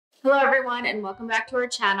Hello everyone and welcome back to our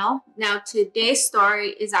channel. Now today's story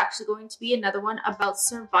is actually going to be another one about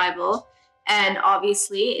survival, and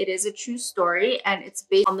obviously it is a true story and it's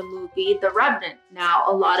based on the movie The Revenant. Now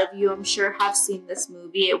a lot of you I'm sure have seen this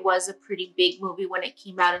movie. It was a pretty big movie when it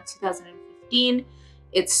came out in 2015.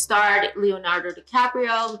 It starred Leonardo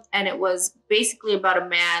DiCaprio and it was basically about a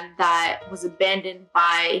man that was abandoned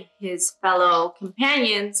by his fellow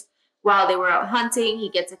companions while they were out hunting.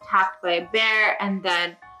 He gets attacked by a bear and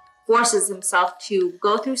then forces himself to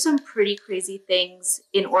go through some pretty crazy things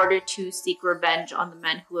in order to seek revenge on the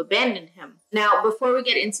men who abandoned him. Now, before we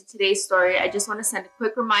get into today's story, I just want to send a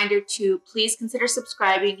quick reminder to please consider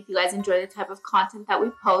subscribing if you guys enjoy the type of content that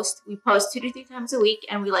we post. We post 2 to 3 times a week,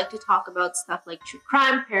 and we like to talk about stuff like true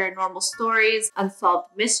crime, paranormal stories, unsolved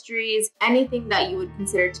mysteries, anything that you would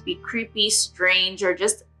consider to be creepy, strange, or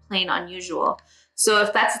just plain unusual. So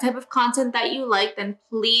if that's the type of content that you like, then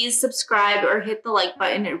please subscribe or hit the like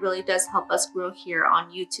button. It really does help us grow here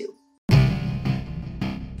on YouTube.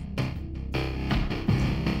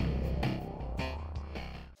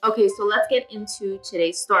 Okay, so let's get into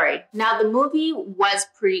today's story. Now, the movie was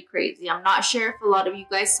pretty crazy. I'm not sure if a lot of you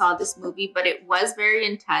guys saw this movie, but it was very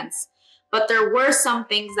intense. But there were some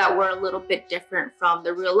things that were a little bit different from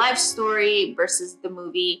the real life story versus the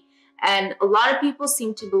movie. And a lot of people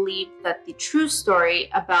seem to believe that the true story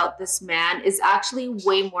about this man is actually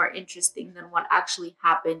way more interesting than what actually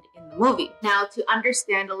happened in the movie. Now, to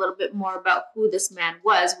understand a little bit more about who this man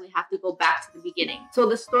was, we have to go back to the beginning. So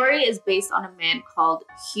the story is based on a man called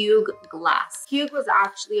Hugh Glass. Hugh was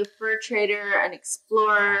actually a fur trader, an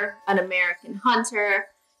explorer, an American hunter.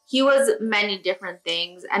 He was many different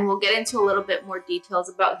things, and we'll get into a little bit more details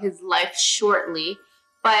about his life shortly.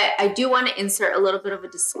 But I do want to insert a little bit of a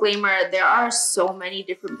disclaimer. There are so many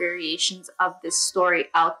different variations of this story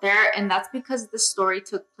out there, and that's because the story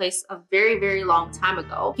took place a very, very long time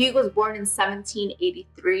ago. Hugh was born in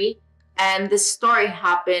 1783, and this story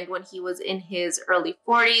happened when he was in his early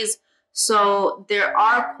 40s. So there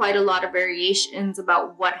are quite a lot of variations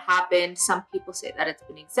about what happened. Some people say that it's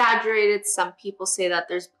been exaggerated. Some people say that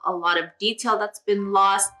there's a lot of detail that's been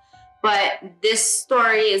lost. But this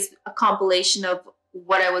story is a compilation of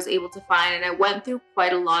what I was able to find, and I went through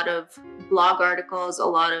quite a lot of blog articles, a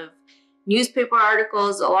lot of newspaper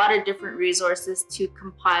articles, a lot of different resources to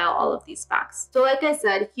compile all of these facts. So like I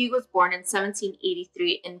said, Hugh was born in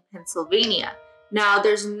 1783 in Pennsylvania. Now,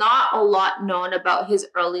 there's not a lot known about his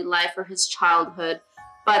early life or his childhood,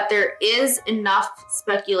 but there is enough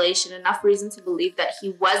speculation, enough reason to believe that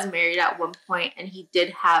he was married at one point and he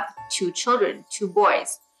did have 2 children, 2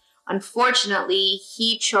 boys. Unfortunately,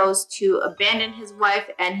 he chose to abandon his wife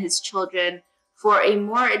and his children for a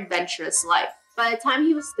more adventurous life. By the time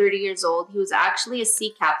he was 30 years old, he was actually a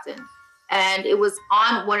sea captain. And it was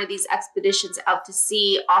on one of these expeditions out to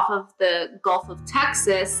sea off of the Gulf of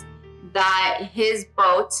Texas that his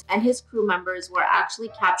boat and his crew members were actually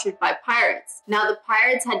captured by pirates. Now, the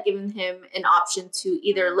pirates had given him an option to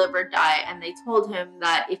either live or die, and they told him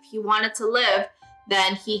that if he wanted to live,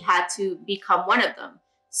 then he had to become one of them.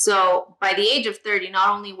 So by the age of 30, not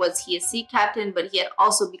only was he a sea captain, but he had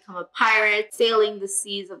also become a pirate, sailing the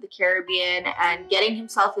seas of the Caribbean and getting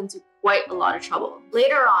himself into quite a lot of trouble.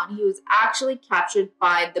 Later on, he was actually captured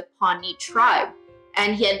by the Pawnee tribe,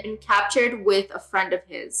 and he had been captured with a friend of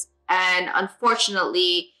his. And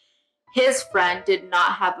unfortunately, his friend did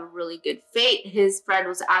not have a really good fate. His friend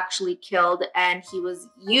was actually killed, and he was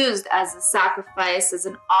used as a sacrifice, as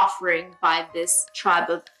an offering by this tribe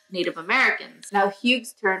of Native Americans. Now,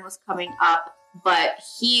 Hugh's turn was coming up, but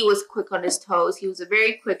he was quick on his toes. He was a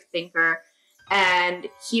very quick thinker, and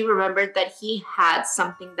he remembered that he had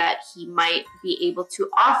something that he might be able to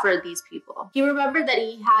offer these people. He remembered that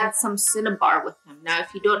he had some cinnabar with him. Now,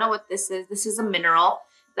 if you don't know what this is a mineral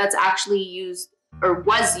that's actually used or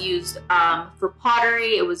was used for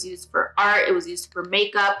pottery. It was used for art. It was used for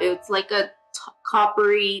makeup. It's like a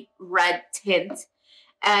coppery red tint.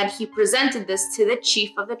 And he presented this to the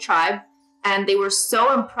chief of the tribe, and they were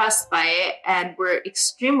so impressed by it and were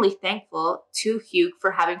extremely thankful to Hugh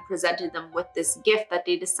for having presented them with this gift that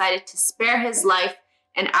they decided to spare his life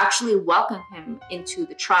and actually welcome him into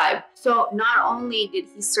the tribe. So not only did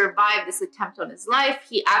he survive this attempt on his life,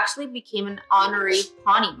 he actually became an honorary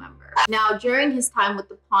Pawnee member. Now, during his time with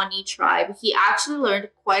the Pawnee tribe, he actually learned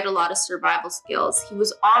quite a lot of survival skills. He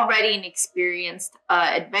was already an experienced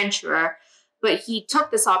adventurer, But he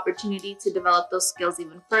took this opportunity to develop those skills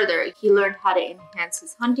even further. He learned how to enhance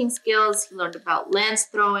his hunting skills. He learned about lance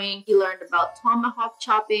throwing. He learned about tomahawk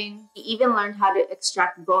chopping. He even learned how to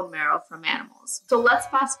extract bone marrow from animals. So let's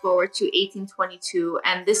fast forward to 1822,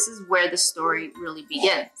 and this is where the story really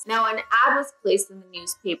begins. Now, an ad was placed in the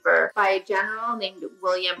newspaper by a general named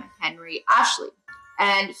William Henry Ashley.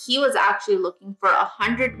 And he was actually looking for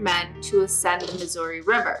 100 men to ascend the Missouri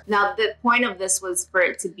River. Now, the point of this was for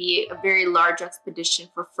it to be a very large expedition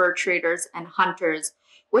for fur traders and hunters,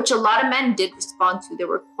 which a lot of men did respond to. There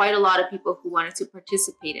were quite a lot of people who wanted to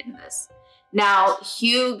participate in this. Now,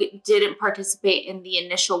 Hugh didn't participate in the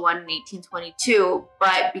initial one in 1822,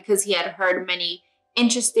 but because he had heard many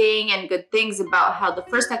interesting and good things about how the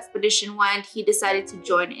first expedition went, he decided to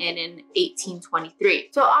join in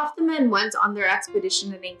 1823. So off the men went on their expedition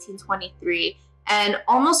in 1823, and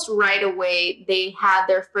almost right away they had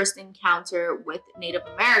their first encounter with Native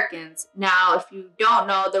Americans. Now, if you don't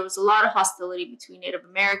know, there was a lot of hostility between Native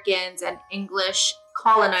Americans and English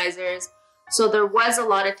colonizers, so there was a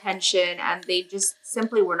lot of tension and they just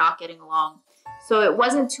simply were not getting along. So it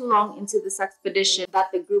wasn't too long into this expedition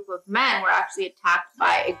that the group of men were actually attacked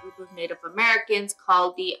by a group of Native Americans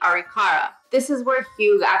called the Arikara. This is where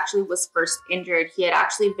Hugh actually was first injured. He had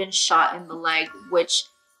actually been shot in the leg, which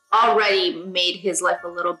already made his life a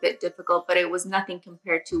little bit difficult, but it was nothing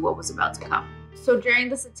compared to what was about to come. So during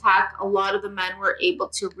this attack, a lot of the men were able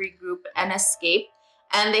to regroup and escape,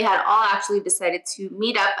 and they had all actually decided to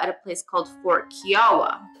meet up at a place called Fort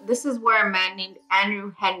Kiowa. This is where a man named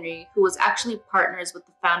Andrew Henry, who was actually partners with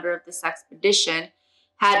the founder of this expedition,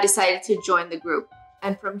 had decided to join the group.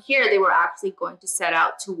 And from here, they were actually going to set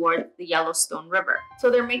out toward the Yellowstone River. So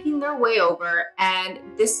they're making their way over, and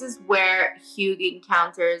this is where Hugh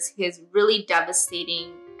encounters his really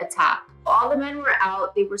devastating attack. All the men were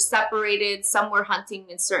out, they were separated, some were hunting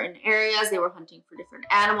in certain areas, they were hunting for different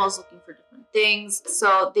animals, looking for different things,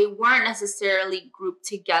 so they weren't necessarily grouped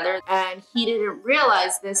together, and he didn't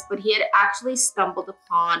realize this, but he had actually stumbled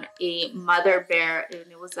upon a mother bear,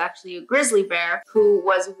 and it was actually a grizzly bear who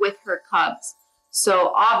was with her cubs.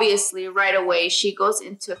 So obviously right away she goes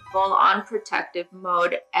into full-on protective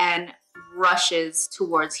mode and rushes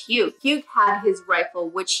towards Hugh. Hugh had his rifle,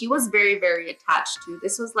 which he was very, very attached to.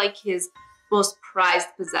 This was like his most prized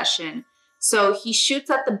possession. So he shoots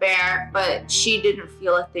at the bear, but she didn't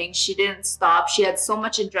feel a thing. She didn't stop. She had so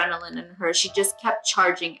much adrenaline in her. She just kept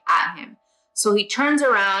charging at him. So he turns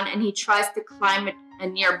around and he tries to climb a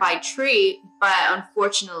nearby tree, but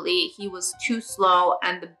unfortunately he was too slow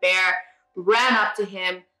and the bear ran up to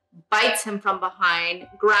him, bites him from behind,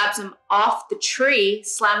 grabs him off the tree,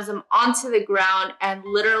 slams him onto the ground, and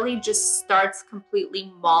literally just starts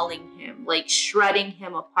completely mauling him, like shredding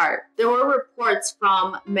him apart. There were reports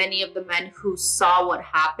from many of the men who saw what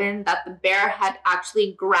happened that the bear had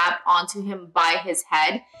actually grabbed onto him by his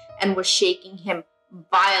head and was shaking him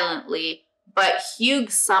violently, but Hugh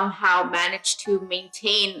somehow managed to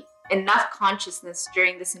maintain enough consciousness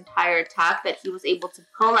during this entire attack that he was able to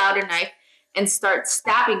pull out a knife and start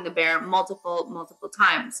stabbing the bear multiple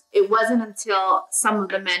times. It wasn't until some of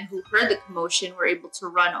the men who heard the commotion were able to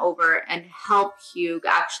run over and help Hugh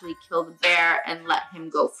actually kill the bear and let him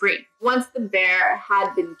go free. Once the bear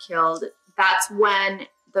had been killed, that's when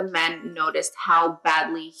the men noticed how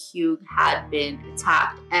badly Hugh had been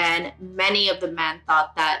attacked, and many of the men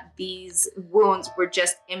thought that these wounds were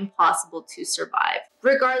just impossible to survive.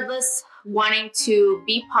 Regardless, wanting to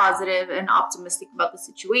be positive and optimistic about the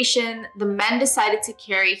situation, the men decided to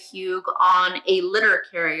carry Hugh on a litter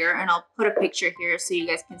carrier, and I'll put a picture here so you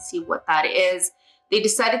guys can see what that is. They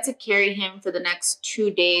decided to carry him for the next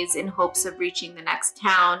 2 days in hopes of reaching the next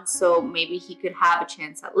town, so maybe he could have a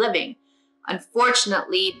chance at living.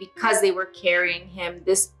 Unfortunately, because they were carrying him,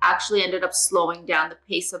 this actually ended up slowing down the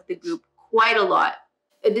pace of the group quite a lot.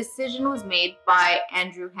 A decision was made by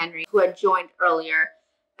Andrew Henry, who had joined earlier,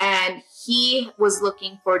 and he was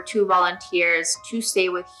looking for 2 volunteers to stay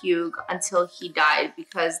with Hugh until he died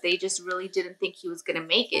because they just really didn't think he was going to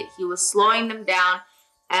make it. He was slowing them down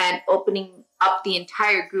and opening up the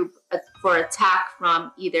entire group for attack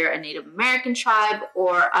from either a Native American tribe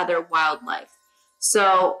or other wildlife.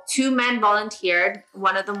 So 2 men volunteered.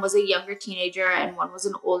 One of them was a younger teenager and one was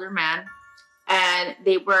an older man. And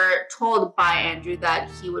they were told by Andrew that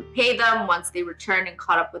he would pay them once they returned and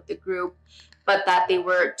caught up with the group, but that they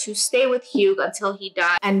were to stay with Hugh until he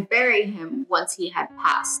died and bury him once he had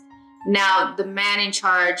passed. Now, the man in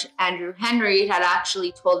charge, Andrew Henry, had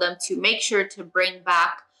actually told them to make sure to bring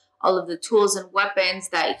back all of the tools and weapons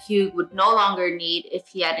that Hugh would no longer need if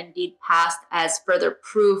he had indeed passed, as further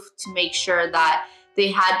proof to make sure that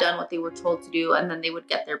they had done what they were told to do, and then they would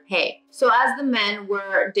get their pay. So as the men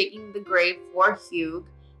were digging the grave for Hugh,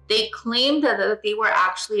 they claimed that they were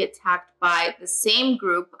actually attacked by the same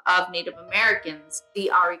group of Native Americans,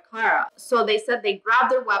 the Arikara. So they said they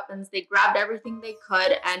grabbed their weapons, they grabbed everything they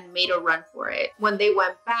could and made a run for it. When they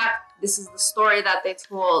went back, this is the story that they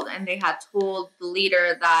told, and they had told the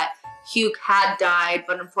leader that Hugh had died,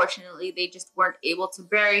 but unfortunately they just weren't able to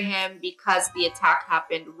bury him because the attack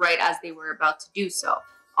happened right as they were about to do so.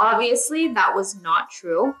 Obviously, that was not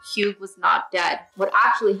true. Hugh was not dead. What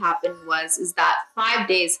actually happened is that 5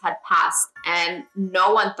 days had passed, and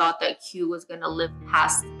no one thought that Hugh was going to live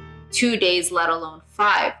past 2 days, let alone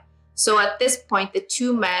 5. So at this point, the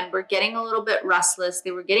two men were getting a little bit restless.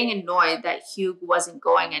 They were getting annoyed that Hugh wasn't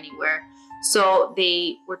going anywhere. So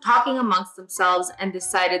they were talking amongst themselves and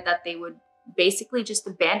decided that they would basically just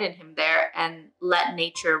abandon him there and let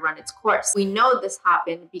nature run its course. We know this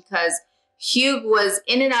happened because Hugh was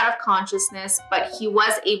in and out of consciousness, but he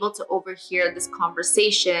was able to overhear this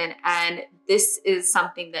conversation, and this is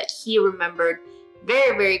something that he remembered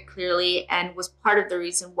very, very clearly and was part of the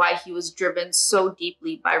reason why he was driven so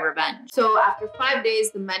deeply by revenge. So after 5 days,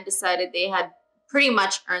 the men decided they had pretty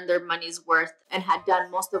much earned their money's worth and had done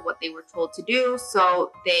most of what they were told to do.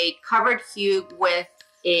 So they covered Hugh with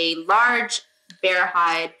a large bear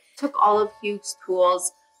hide, took all of Hugh's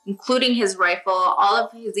tools, including his rifle, all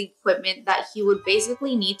of his equipment that he would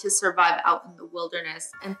basically need to survive out in the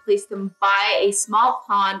wilderness, and placed him by a small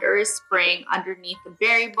pond or a spring underneath a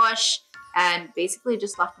berry bush, and basically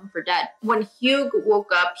just left him for dead. When Hugh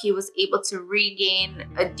woke up, he was able to regain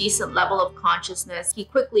a decent level of consciousness. He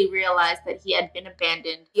quickly realized that he had been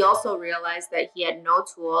abandoned. He also realized that he had no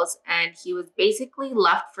tools, and he was basically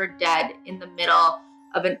left for dead in the middle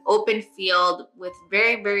of an open field with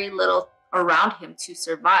very, very little around him to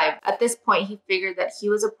survive. At this point, he figured that he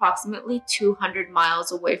was approximately 200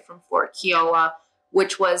 miles away from Fort Kiowa,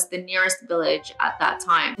 which was the nearest village at that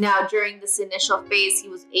time. Now, during this initial phase, he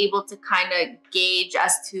was able to kind of gauge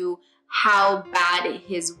as to how bad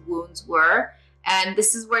his wounds were. And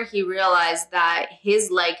this is where he realized that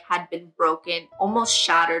his leg had been broken, almost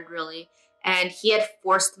shattered really, and he had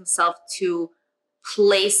forced himself to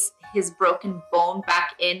place his broken bone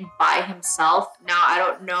back in by himself. Now, I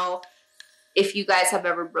don't know if you guys have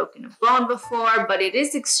ever broken a bone before, but it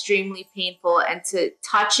is extremely painful, and to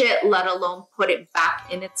touch it, let alone put it back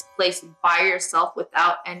in its place by yourself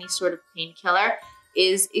without any sort of painkiller,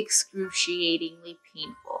 is excruciatingly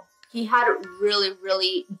painful. He had really,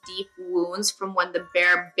 really deep wounds from when the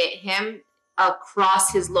bear bit him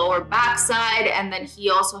across his lower backside, and then he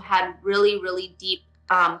also had really, really deep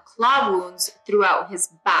claw wounds throughout his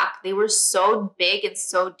back. They were so big and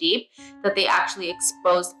so deep that they actually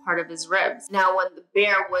exposed part of his ribs. Now, when the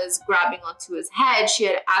bear was grabbing onto his head, she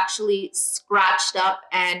had actually scratched up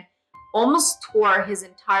and almost tore his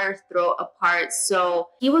entire throat apart. So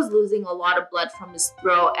he was losing a lot of blood from his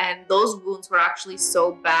throat, and those wounds were actually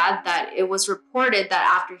so bad that it was reported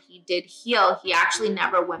that after he did heal, he actually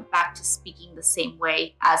never went back to speaking the same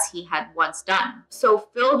way as he had once done. So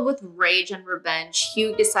filled with rage and revenge,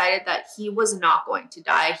 Hugh decided that he was not going to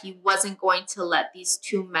die. He wasn't going to let these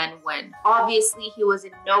two men win. Obviously, he was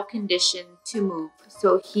in no condition to move,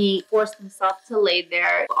 so he forced himself to lay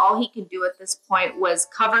there. All he could do at this point was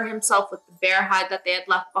cover himself with the bear hide that they had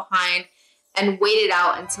left behind and waited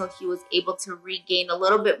out until he was able to regain a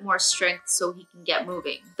little bit more strength so he can get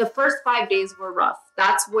moving. The first 5 days were rough.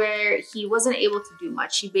 That's where he wasn't able to do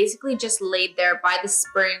much. He basically just laid there by the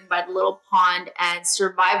spring, by the little pond, and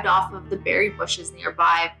survived off of the berry bushes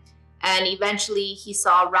nearby. And eventually he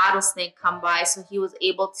saw a rattlesnake come by, so he was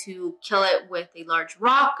able to kill it with a large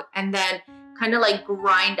rock and then kind of like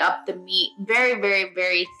grind up the meat very, very,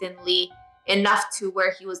 very thinly, enough to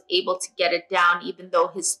where he was able to get it down. Even though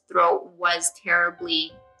his throat was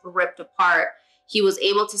terribly ripped apart, he was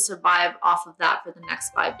able to survive off of that for the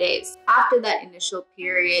next 5 days. After that initial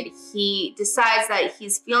period, he decides that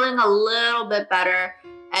he's feeling a little bit better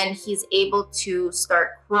and he's able to start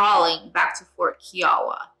crawling back to Fort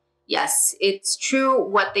Kiowa. Yes, it's true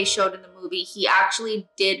what they showed in the movie. He actually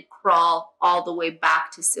did crawl all the way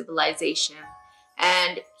back to civilization.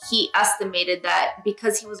 And he estimated that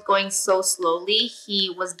because he was going so slowly,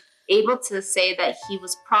 he was able to say that he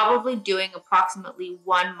was probably doing approximately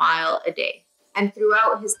 1 mile a day. And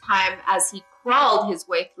throughout his time, as he crawled his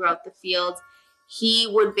way throughout the fields, he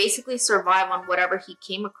would basically survive on whatever he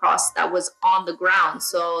came across that was on the ground.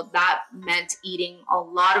 So that meant eating a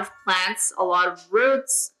lot of plants, a lot of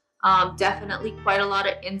roots, Definitely quite a lot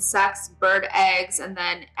of insects, bird eggs, and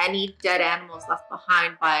then any dead animals left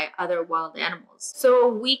behind by other wild animals. So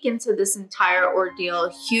a week into this entire ordeal,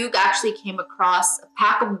 Hugh actually came across a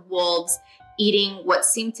pack of wolves eating what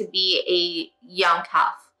seemed to be a young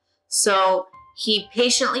calf. So he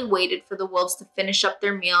patiently waited for the wolves to finish up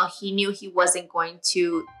their meal. He knew he wasn't going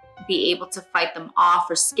to be able to fight them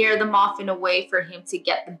off or scare them off in a way for him to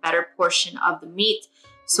get the better portion of the meat.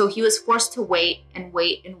 So he was forced to wait and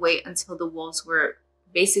wait and wait until the wolves were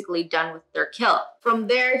basically done with their kill. From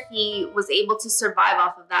there, he was able to survive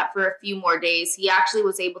off of that for a few more days. He actually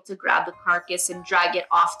was able to grab the carcass and drag it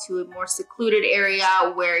off to a more secluded area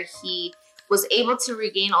where he was able to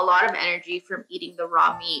regain a lot of energy from eating the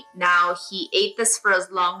raw meat. Now, he ate this for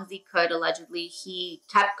as long as he could, allegedly. He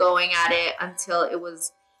kept going at it until it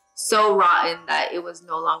was so rotten that it was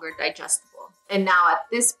no longer digestible. And now at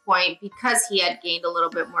this point, because he had gained a little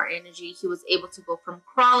bit more energy, he was able to go from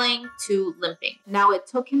crawling to limping. Now, it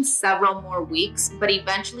took him several more weeks, but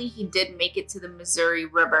eventually he did make it to the Missouri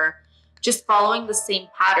River, just following the same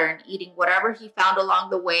pattern, eating whatever he found along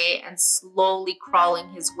the way and slowly crawling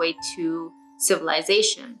his way to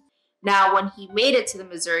civilization. Now, when he made it to the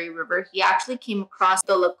Missouri River, he actually came across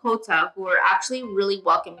the Lakota, who were actually really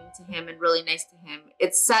welcoming to him and really nice to him.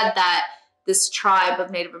 It's said that this tribe of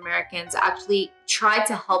Native Americans actually tried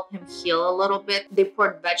to help him heal a little bit. They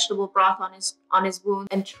poured vegetable broth on his wounds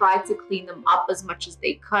and tried to clean them up as much as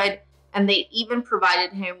they could. And they even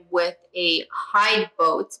provided him with a hide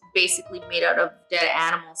boat, basically made out of dead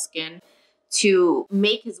animal skin, to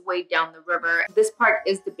make his way down the river. This part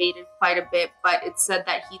is debated quite a bit, but it's said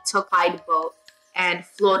that he took a hide boat and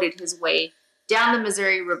floated his way down the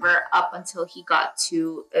Missouri River up until he got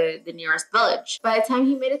to the nearest village. By the time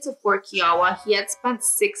he made it to Fort Kiowa, he had spent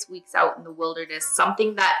 6 weeks out in the wilderness,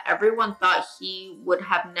 something that everyone thought he would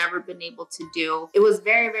have never been able to do. It was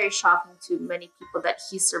very, very shocking to many people that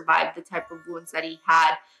he survived the type of wounds that he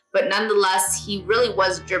had. But nonetheless, he really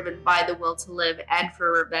was driven by the will to live and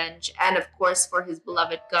for revenge, and of course for his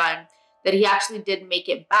beloved gun, that he actually did make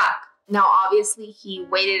it back. Now, obviously, he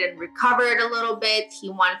waited and recovered a little bit. He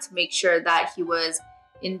wanted to make sure that he was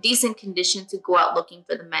in decent condition to go out looking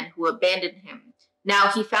for the men who abandoned him. Now,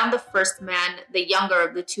 he found the first man, the younger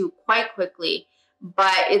of the two, quite quickly,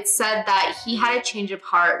 but it's said that he had a change of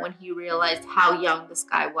heart when he realized how young this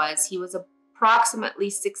guy was. He was approximately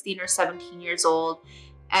 16 or 17 years old,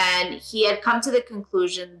 and he had come to the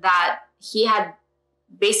conclusion that he had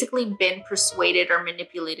basically been persuaded or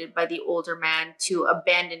manipulated by the older man to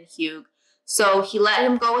abandon Hugh. So he let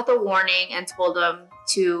him go with a warning and told him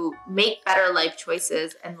to make better life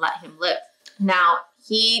choices and let him live. Now,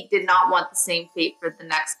 he did not want the same fate for the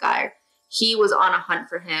next guy. He was on a hunt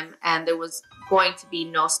for him, and there was going to be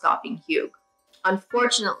no stopping Hugh.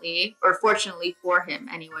 Unfortunately, or fortunately for him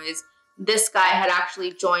anyways, this guy had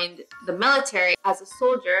actually joined the military as a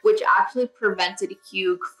soldier, which actually prevented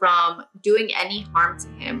Hugh from doing any harm to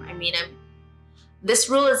him. I mean, this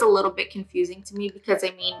rule is a little bit confusing to me because,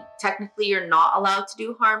 I mean, technically you're not allowed to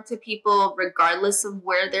do harm to people regardless of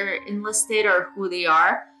where they're enlisted or who they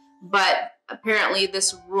are. But apparently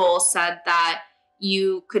this rule said that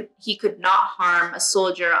he could not harm a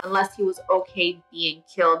soldier unless he was okay being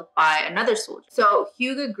killed by another soldier. So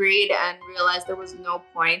Hugh agreed and realized there was no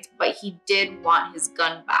point, but he did want his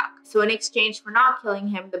gun back. So in exchange for not killing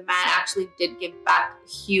him, the man actually did give back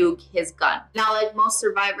Hugh his gun. Now, like most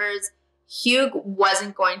survivors, Hugh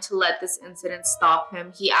wasn't going to let this incident stop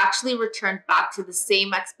him. He actually returned back to the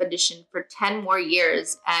same expedition for 10 more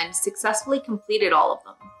years and successfully completed all of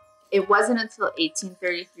them. It wasn't until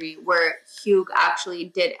 1833 where Hugh actually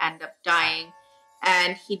did end up dying,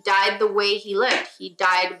 and he died the way he lived. He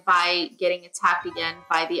died by getting attacked again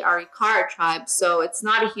by the Arikara tribe, so it's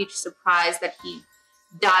not a huge surprise that he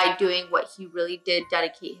died doing what he really did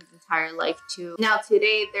dedicate his entire life to. Now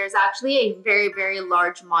today, there's actually a very, very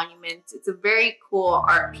large monument. It's a very cool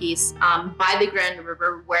art piece by the Grand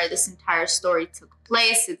River where this entire story took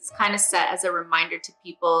place. It's kind of set as a reminder to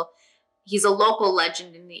people. He's a local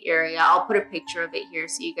legend in the area. I'll put a picture of it here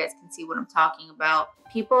so you guys can see what I'm talking about.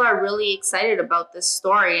 People are really excited about this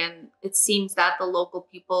story, and it seems that the local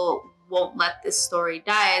people won't let this story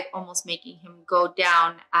die, almost making him go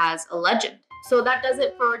down as a legend. So that does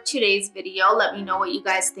it for today's video. Let me know what you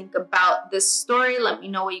guys think about this story. Let me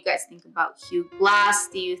know what you guys think about Hugh Glass.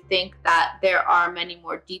 Do you think that there are many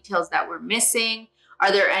more details that we're missing?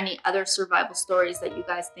 Are there any other survival stories that you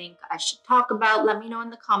guys think I should talk about? Let me know in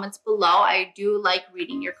the comments below. I do like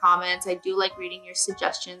reading your comments. I do like reading your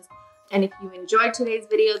suggestions. And if you enjoyed today's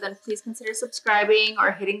video, then please consider subscribing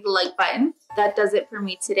or hitting the like button. That does it for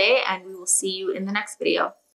me today, and we will see you in the next video.